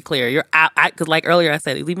 I just want to be clear. Because earlier I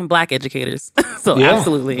said, it's even Black educators. So yeah,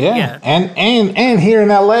 absolutely. Yeah. And here in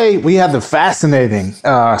LA, we have the fascinating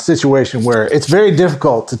situation where it's very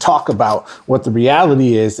difficult to talk about what the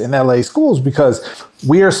reality is in LA schools because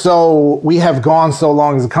we have gone so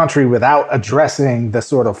long as a country without addressing the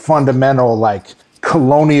sort of fundamental,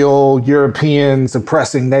 colonial Europeans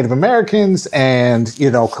oppressing Native Americans and,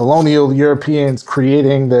 colonial Europeans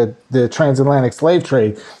creating the transatlantic slave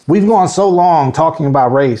trade. We've gone so long talking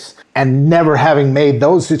about race and never having made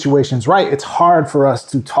those situations right, it's hard for us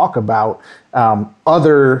to talk about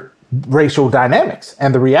other racial dynamics.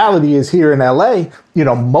 And the reality is here in LA,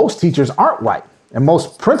 most teachers aren't white. And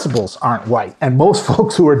most principals aren't white. And most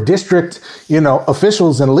folks who are district,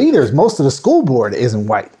 officials and leaders, most of the school board isn't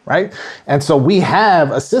white, right? And so we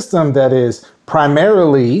have a system that is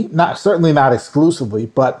primarily, certainly not exclusively,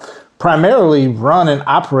 but primarily run and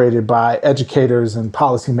operated by educators and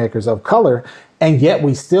policymakers of color. And yet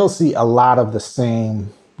we still see a lot of the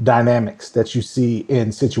same dynamics that you see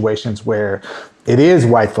in situations where it is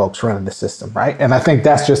white folks running the system, right? And I think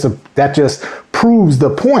that just proves the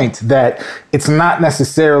point that it's not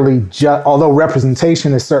necessarily just, although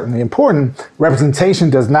representation is certainly important, representation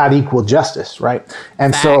does not equal justice, right?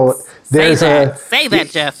 And Facts. So there's say that,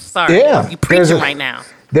 Jeff. Sorry, you preaching right now.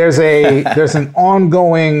 There's an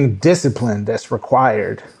ongoing discipline that's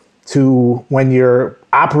required to when you're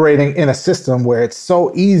operating in a system where it's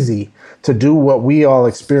so easy to do what we all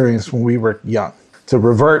experienced when we were young, to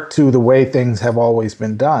revert to the way things have always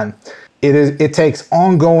been done. It takes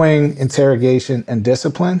ongoing interrogation and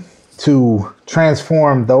discipline to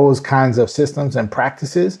transform those kinds of systems and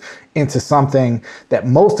practices into something that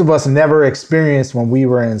most of us never experienced when we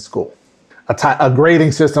were in school. A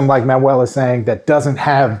grading system, like Manuel is saying, that doesn't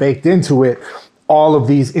have baked into it all of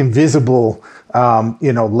these invisible,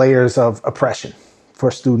 layers of oppression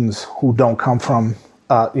for students who don't come from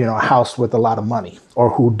a house with a lot of money, or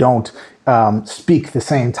who don't speak the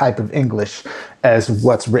same type of English as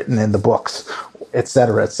what's written in the books, et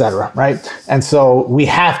cetera, right? And so we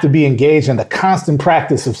have to be engaged in the constant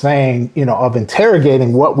practice of saying, of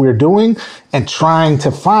interrogating what we're doing and trying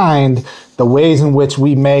to find the ways in which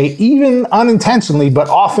we may, even unintentionally, but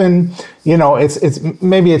often, it's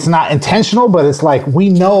maybe it's not intentional, but it's like, we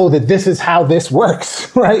know that this is how this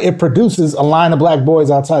works, right? It produces a line of black boys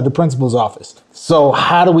outside the principal's office. So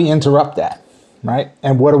how do we interrupt that, right?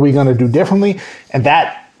 And what are we going to do differently? And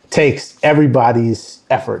that takes everybody's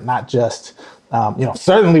effort, not just,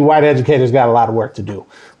 certainly white educators got a lot of work to do,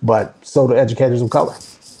 but so do educators of color.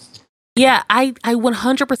 Yeah, I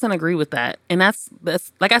 100% agree with that. And that's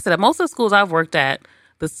like I said, at most of the schools I've worked at,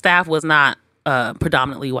 the staff was not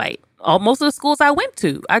predominantly white. Most of the schools I went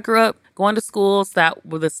to, I grew up going to schools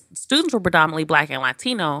where the students were predominantly Black and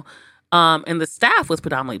Latino, and the staff was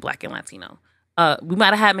predominantly Black and Latino. We might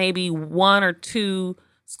have had maybe one or two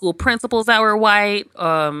school principals that were white,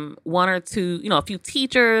 one or two, a few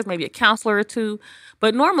teachers, maybe a counselor or two.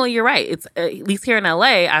 But normally, you're right. It's at least here in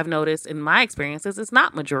LA, I've noticed in my experiences, it's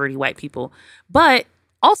not majority white people. But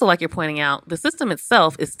also, like you're pointing out, the system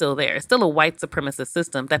itself is still there. It's still a white supremacist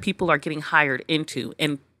system that people are getting hired into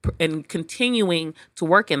and continuing to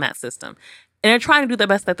work in that system. And they're trying to do the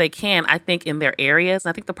best that they can, I think, in their areas. And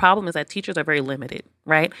I think the problem is that teachers are very limited,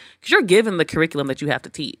 right? Because you're given the curriculum that you have to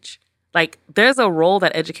teach. Like, there's a role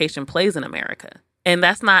that education plays in America, and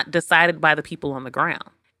that's not decided by the people on the ground.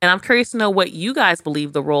 And I'm curious to know what you guys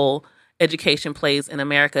believe the role education plays in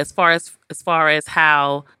America, as far as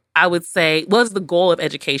how, I would say, what is the goal of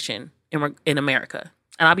education in America?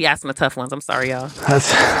 And I'll be asking the tough ones. I'm sorry, y'all. I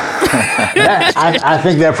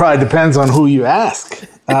think that probably depends on who you ask.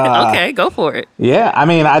 Okay, go for it. Yeah, I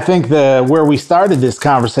mean, I think where we started this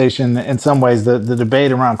conversation, in some ways, the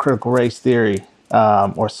debate around critical race theory,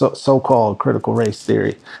 or so-called critical race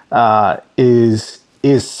theory, is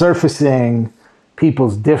surfacing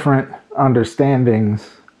people's different understandings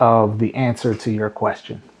of the answer to your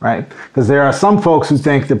question, right? Because there are some folks who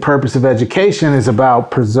think the purpose of education is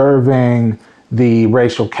about preserving the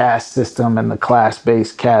racial caste system and the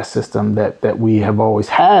class-based caste system that we have always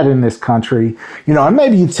had in this country, and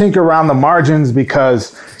maybe you tinker around the margins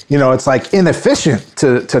because, it's like inefficient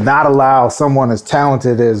to not allow someone as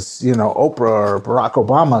talented as, Oprah or Barack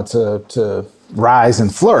Obama to rise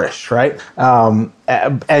and flourish, right?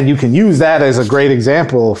 And you can use that as a great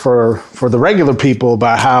example for the regular people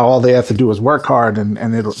about how all they have to do is work hard and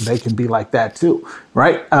they can be like that too,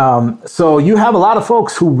 right? So you have a lot of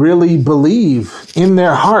folks who really believe in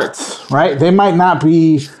their hearts, right? They might not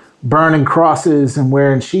be burning crosses and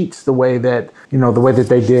wearing sheets the way that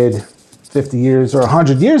they did 50 years or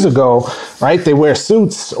 100 years ago, right? They wear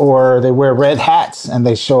suits or they wear red hats and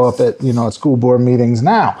they show up at, at school board meetings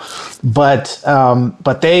now. But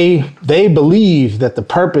they believe that the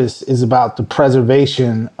purpose is about the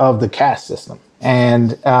preservation of the caste system.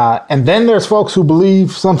 And then there's folks who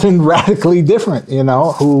believe something radically different,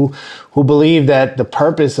 who believe that the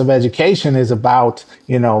purpose of education is about,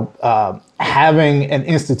 having an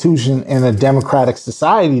institution in a democratic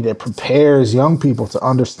society that prepares young people to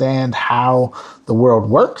understand how the world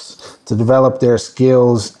works, to develop their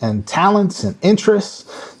skills and talents and interests,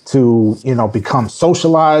 to, become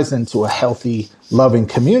socialized into a healthy, loving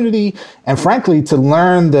community, and frankly, to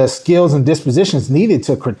learn the skills and dispositions needed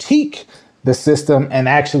to critique the system and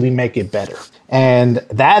actually make it better. And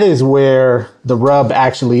that is where the rub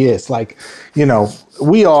actually is. Like,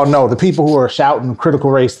 we all know the people who are shouting critical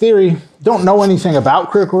race theory don't know anything about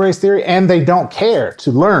critical race theory, and they don't care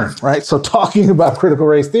to learn, right? So talking about critical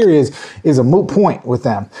race theory is a moot point with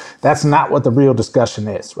them. That's not what the real discussion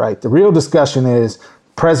is, right? The real discussion is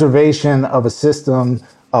preservation of a system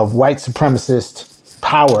of white supremacist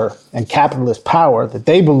power and capitalist power that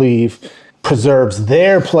they believe preserves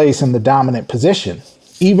their place in the dominant position.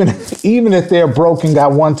 Even if they're broke and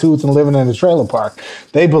got one tooth and living in a trailer park,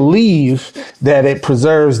 they believe that it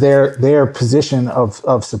preserves their position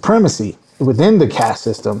of supremacy within the caste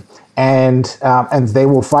system, and they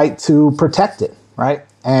will fight to protect it, right?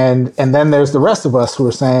 And then there's the rest of us who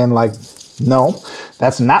are saying, like, no,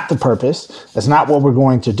 that's not the purpose. That's not what we're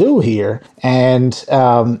going to do here. And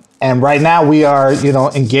right now we are,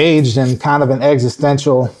 engaged in kind of an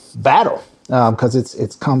existential battle. Because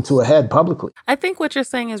it's come to a head publicly. I think what you're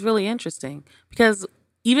saying is really interesting, because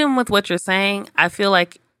even with what you're saying, I feel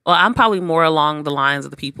like, I'm probably more along the lines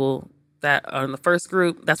of the people that are in the first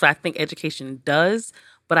group. That's what I think education does,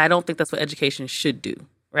 but I don't think that's what education should do,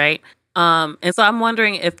 right? And so I'm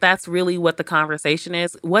wondering if that's really what the conversation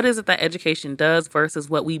is. What is it that education does versus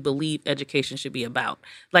what we believe education should be about?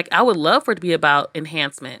 Like, I would love for it to be about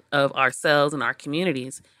enhancement of ourselves and our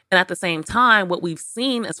communities. And at the same time, what we've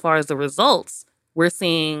seen as far as the results, we're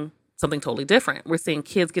seeing something totally different. We're seeing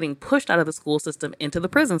kids getting pushed out of the school system into the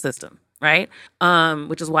prison system, right?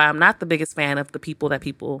 Which is why I'm not the biggest fan of the people that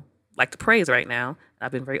people like to praise right now.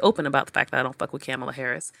 I've been very open about the fact that I don't fuck with Kamala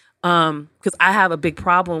Harris, because I have a big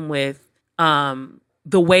problem with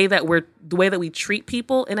the way that we treat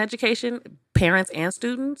people in education, parents and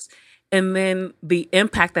students, and then the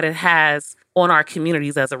impact that it has on our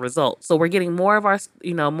communities as a result. So we're getting more of our,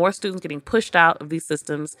 more students getting pushed out of these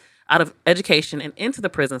systems, out of education and into the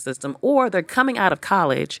prison system, or they're coming out of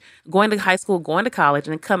college, going to high school, going to college,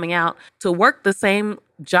 and then coming out to work the same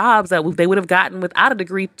jobs that they would have gotten without a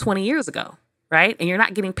degree 20 years ago, right? And you're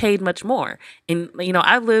not getting paid much more. And,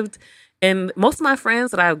 I've lived, and most of my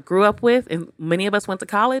friends that I grew up with, and many of us went to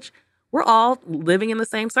college, we're all living in the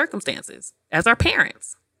same circumstances as our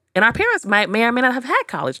parents. And our parents may or may not have had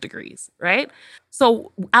college degrees, right?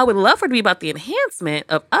 So I would love for it to be about the enhancement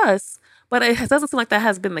of us, but it doesn't seem like that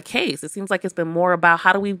has been the case. It seems like it's been more about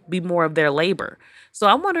how do we be more of their labor. So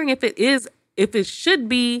I'm wondering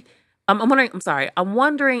I'm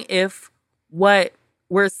wondering if what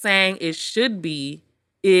we're saying it should be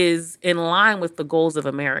is in line with the goals of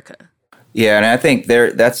America. Yeah, and I think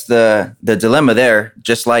that's the dilemma there.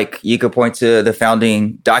 Just like you could point to the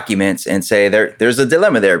founding documents and say there's a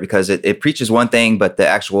dilemma there, because it preaches one thing, but the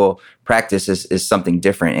actual practice is something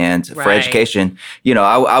different. And for education,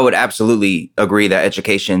 I would absolutely agree that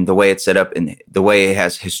education, the way it's set up and the way it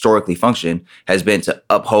has historically functioned, has been to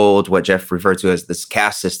uphold what Jeff referred to as this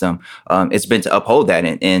caste system. It's been to uphold that.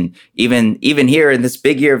 And even here in this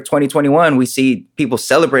big year of 2021, we see people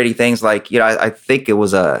celebrating things like, I think it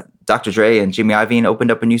was Dr. Dre and Jimmy Iovine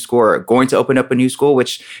opened up a new school, or going to open up a new school,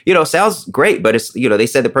 which, sounds great, but it's, they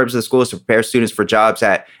said the purpose of the school is to prepare students for jobs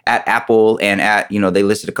at Apple and at, they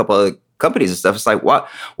listed a couple of companies and stuff. It's like,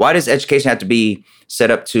 why does education have to be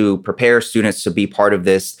set up to prepare students to be part of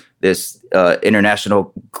this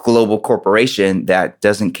international global corporation that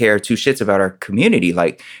doesn't care two shits about our community?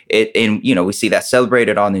 Like it, and, we see that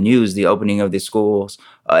celebrated on the news, the opening of these schools.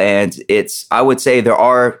 And I would say there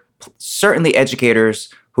are certainly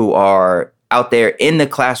educators who are out there in the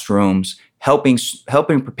classrooms helping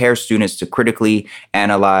prepare students to critically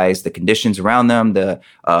analyze the conditions around them,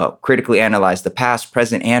 critically analyze the past,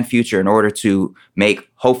 present, and future in order to make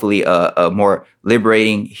hopefully a more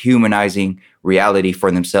liberating, humanizing reality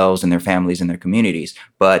for themselves and their families and their communities.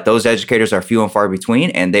 But those educators are few and far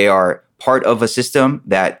between, and they are part of a system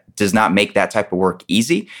that does not make that type of work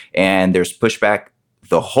easy. And there's pushback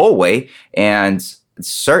the whole way. And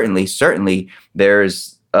certainly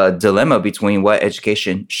there's a dilemma between what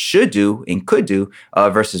education should do and could do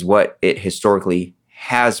versus what it historically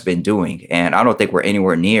has been doing. And I don't think we're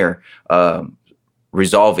anywhere near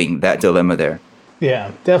resolving that dilemma there.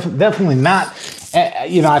 Yeah, definitely not.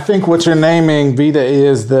 I think what you're naming, Vida,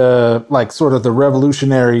 is the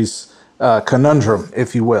revolutionaries conundrum,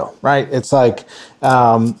 if you will, right? It's like,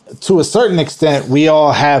 to a certain extent, we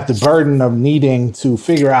all have the burden of needing to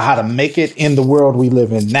figure out how to make it in the world we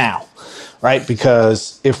live in now, right?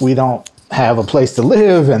 Because if we don't have a place to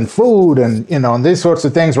live and food and, and these sorts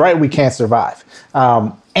of things, right, we can't survive.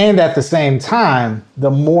 And at the same time,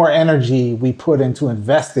 the more energy we put into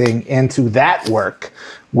investing into that work,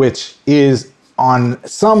 which is on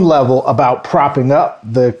some level about propping up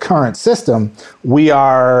the current system, we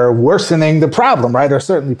are worsening the problem, right? Or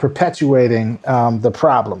certainly perpetuating the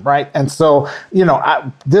problem, right? And so,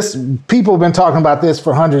 people have been talking about this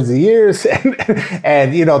for hundreds of years.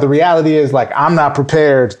 And the reality is, like, I'm not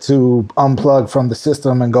prepared to unplug from the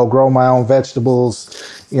system and go grow my own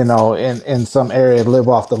vegetables, in some area, live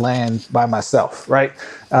off the land by myself, right?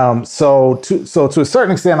 So to a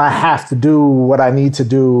certain extent, I have to do what I need to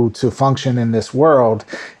do to function in this world.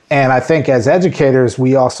 And I think as educators,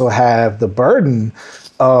 we also have the burden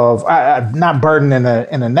of, not burden in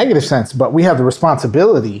a negative sense, but we have the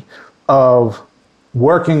responsibility of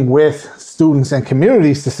working with students and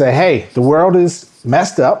communities to say, hey, the world is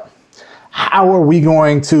messed up. How are we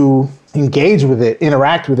going to engage with it,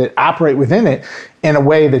 interact with it, operate within it in a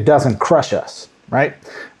way that doesn't crush us, right?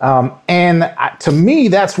 To me,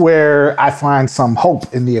 that's where I find some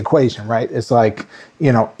hope in the equation, right? It's like,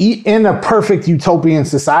 in a perfect utopian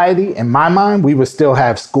society, in my mind, we would still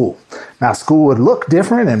have school. Now, school would look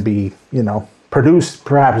different and be, produce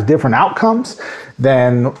perhaps different outcomes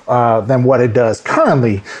than what it does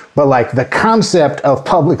currently. But like the concept of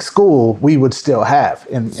public school, we would still have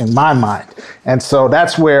in my mind. And so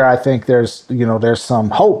that's where I think there's some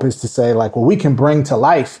hope, is to say, like, well, we can bring to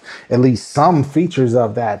life at least some features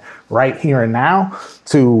of that right here and now,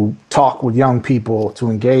 to talk with young people, to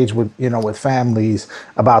engage with, with families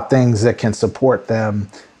about things that can support them,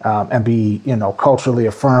 and be, culturally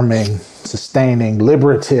affirming, sustaining,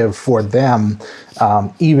 liberative for them,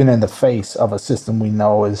 even in the face of a system we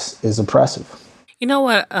know is oppressive. You know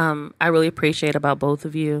what I really appreciate about both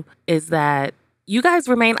of you is that you guys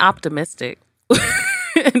remain optimistic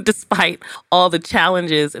despite all the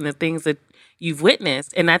challenges and the things that you've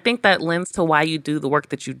witnessed. And I think that lends to why you do the work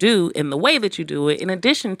that you do in the way that you do it, in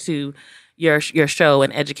addition to your show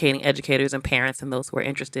and educating educators and parents and those who are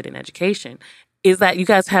interested in education, is that you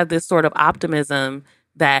guys have this sort of optimism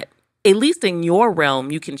that, at least in your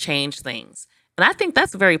realm, you can change things. And I think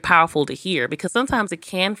that's very powerful to hear, because sometimes it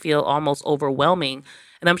can feel almost overwhelming.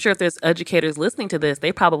 And I'm sure if there's educators listening to this,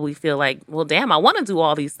 they probably feel like, well, damn, I want to do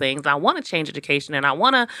all these things. I want to change education, and I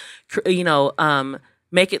want to,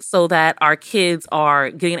 make it so that our kids are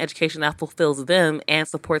getting an education that fulfills them and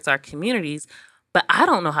supports our communities. But I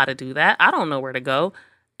don't know how to do that. I don't know where to go.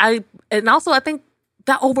 I think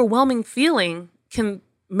that overwhelming feeling can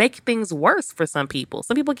make things worse for some people.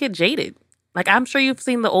 Some people get jaded. Like, I'm sure you've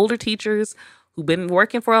seen the older teachers who've been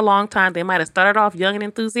working for a long time. They might have started off young and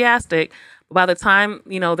enthusiastic, but by the time,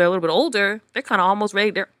 they're a little bit older, they're kind of almost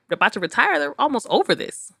ready. They're about to retire. They're almost over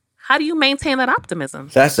this. How do you maintain that optimism?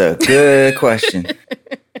 That's a good question.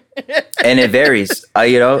 And it varies.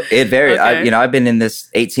 It varies. Okay. I've been in this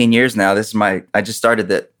 18 years now. I just started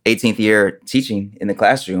the 18th year teaching in the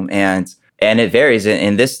classroom, and it varies.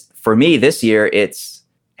 And this, for me, this year, it's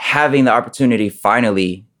having the opportunity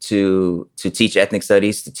finally to teach ethnic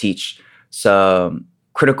studies, to teach some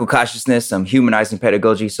critical consciousness, some humanizing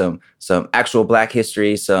pedagogy, some actual Black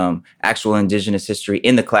history, some actual Indigenous history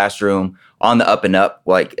in the classroom, on the up and up,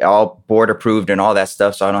 like all board approved and all that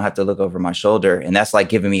stuff. So I don't have to look over my shoulder. And that's like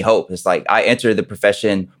giving me hope. It's like I entered the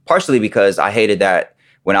profession partially because I hated that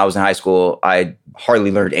when I was in high school, I hardly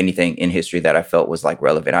learned anything in history that I felt was like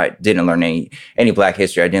relevant. I didn't learn any Black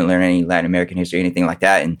history. I didn't learn any Latin American history, anything like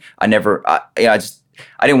that. And I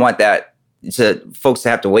didn't want that folks to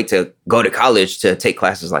have to wait to go to college to take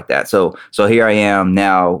classes like that. So here I am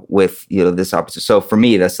now with, this opportunity. So for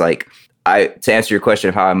me, that's like, to answer your question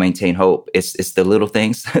of how I maintain hope, it's the little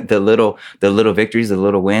things, the little victories, the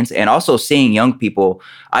little wins, and also seeing young people.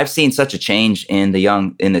 I've seen such a change in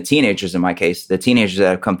the teenagers, in my case, the teenagers that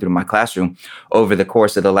have come through my classroom over the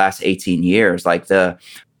course of the last 18 years. Like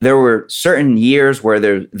there were certain years where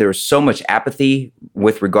there was so much apathy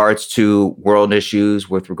with regards to world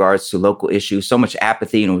issues, with regards to local issues, so much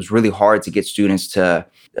apathy, and it was really hard to get students to,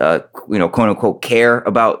 quote unquote, care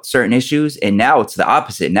about certain issues. And now it's the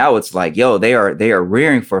opposite. Now it's like, they are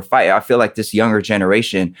rearing for a fight. I feel like this younger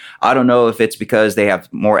generation, I don't know if it's because they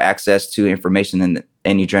have more access to information than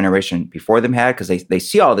any generation before them had, because they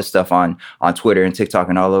see all this stuff on Twitter and TikTok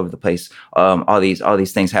and all over the place. All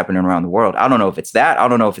these things happening around the world. I don't know if it's that. I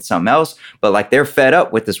don't know if it's something else. But like, they're fed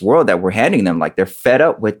up with this world that we're handing them. Like, they're fed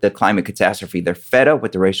up with the climate catastrophe. They're fed up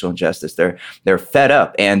with the racial injustice. They're fed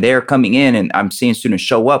up, and they're coming in, and I'm seeing students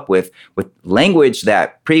show up with language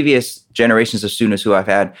that previous generations of students who I've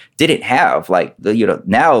had didn't have. Like,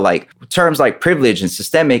 now, like terms like privilege and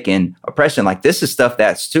systemic and oppression. Like, this is stuff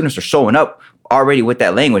that students are showing up already with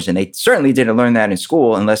that language, and they certainly didn't learn that in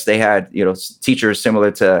school unless they had, teachers similar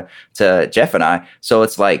to Jeff and I. So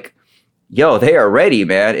it's like, yo, they are ready,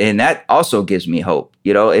 man, and that also gives me hope.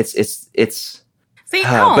 It's. See,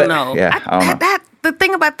 I don't know. Yeah, I don't know. The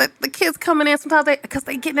thing about the kids coming in sometimes because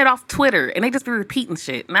they getting it off Twitter and they just be repeating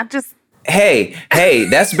shit, and I just. Hey,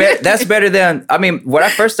 that's better than, I mean, when I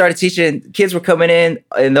first started teaching, kids were coming in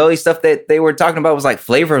and the only stuff that they were talking about was like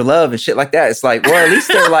flavor of love and shit like that. It's like, well, at least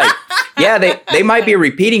they're like, yeah, they might be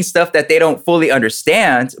repeating stuff that they don't fully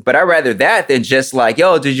understand, but I'd rather that than just like,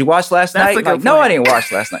 yo, did you watch last night? Like, no, I didn't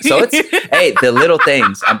watch last night. So it's, hey, the little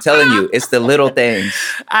things. I'm telling you, it's the little things.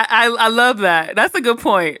 I love that. That's a good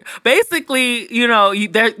point. Basically,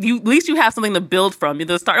 at least you have something to build from. You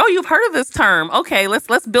just start, oh, you've heard of this term. Okay,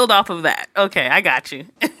 let's build off of that. Okay, I got you.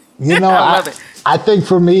 I love it. I think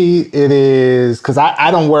for me, it is because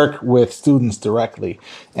I don't work with students directly.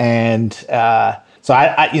 And so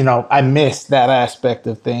I miss that aspect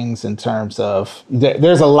of things in terms of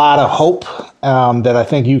there's a lot of hope that I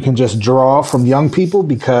think you can just draw from young people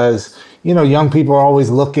because, young people are always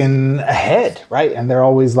looking ahead, right? And they're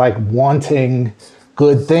always like wanting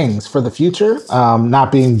good things for the future,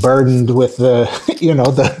 not being burdened with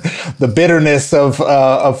the bitterness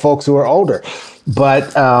of folks who are older.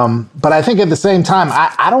 But I think at the same time,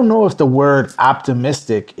 I don't know if the word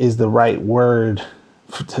optimistic is the right word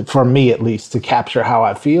for me, at least, to capture how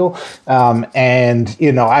I feel.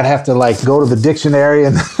 I'd have to like go to the dictionary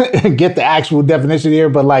and get the actual definition here.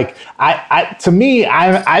 But like,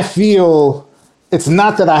 I feel. It's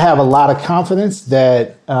not that I have a lot of confidence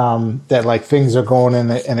that like things are going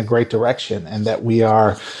in a great direction and that we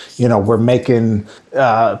are, we're making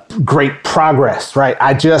great progress, right?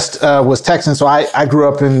 I just was texting. So I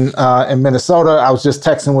grew up in Minnesota. I was just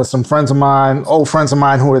texting with some friends of mine, old friends of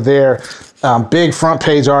mine who were there. Big front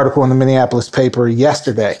page article in the Minneapolis paper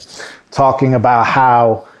yesterday talking about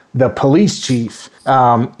how the police chief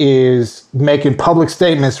is making public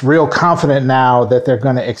statements real confident now that they're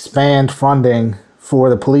going to expand funding for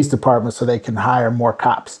the police department so they can hire more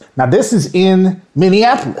cops. Now, this is in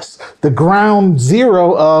Minneapolis, the ground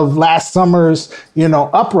zero of last summer's,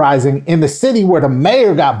 uprising in the city where the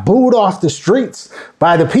mayor got booed off the streets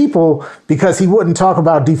by the people because he wouldn't talk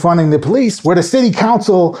about defunding the police, where the city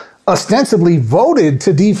council ostensibly voted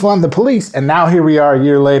to defund the police. And now here we are a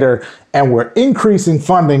year later, and we're increasing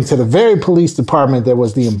funding to the very police department that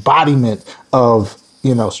was the embodiment of,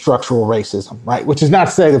 structural racism, right? Which is not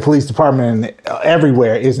to say the police department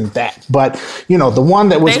everywhere isn't that. But, the one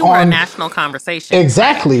that was they were a national conversation.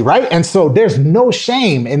 Exactly, right? And so there's no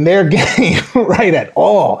shame in their game, right, at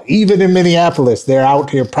all. Even in Minneapolis, they're out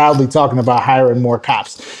here proudly talking about hiring more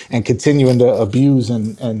cops and continuing to abuse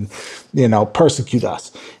and persecute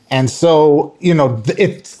us. And so,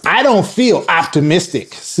 I don't feel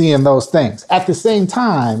optimistic seeing those things. At the same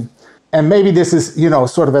time, and maybe this is,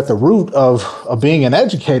 sort of at the root of being an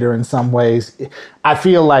educator in some ways, I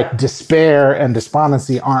feel like despair and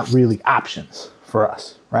despondency aren't really options for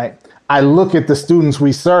us, right? I look at the students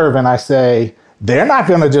we serve and I say, they're not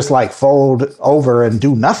going to just like fold over and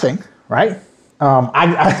do nothing, right?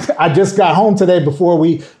 I just got home today before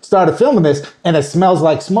we started filming this, and it smells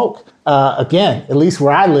like smoke. Again, at least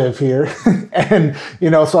where I live here. And,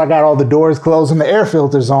 so I got all the doors closed and the air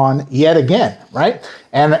filters on yet again, right?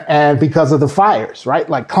 And because of the fires, right?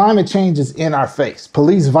 Like climate change is in our face.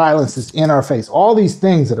 Police violence is in our face. All these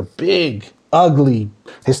things that are big, ugly,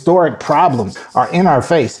 historic problems are in our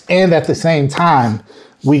face. And at the same time,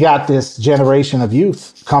 we got this generation of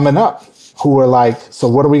youth coming up who are like, so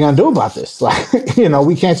what are we going to do about this? Like,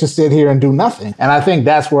 we can't just sit here and do nothing. And I think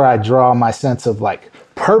that's where I draw my sense of like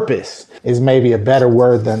purpose is maybe a better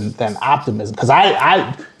word than optimism. Because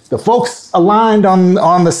the folks aligned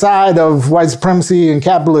on the side of white supremacy and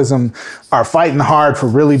capitalism are fighting hard for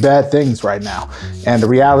really bad things right now. And the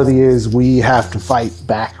reality is we have to fight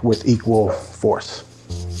back with equal force.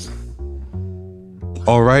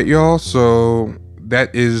 All right, y'all. So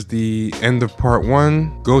that is the end of part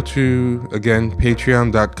 1. Go to, again,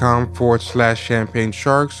 patreon.com/Champagne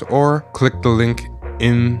Sharks or click the link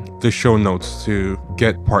in the show notes to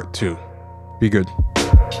get part 2. Be good.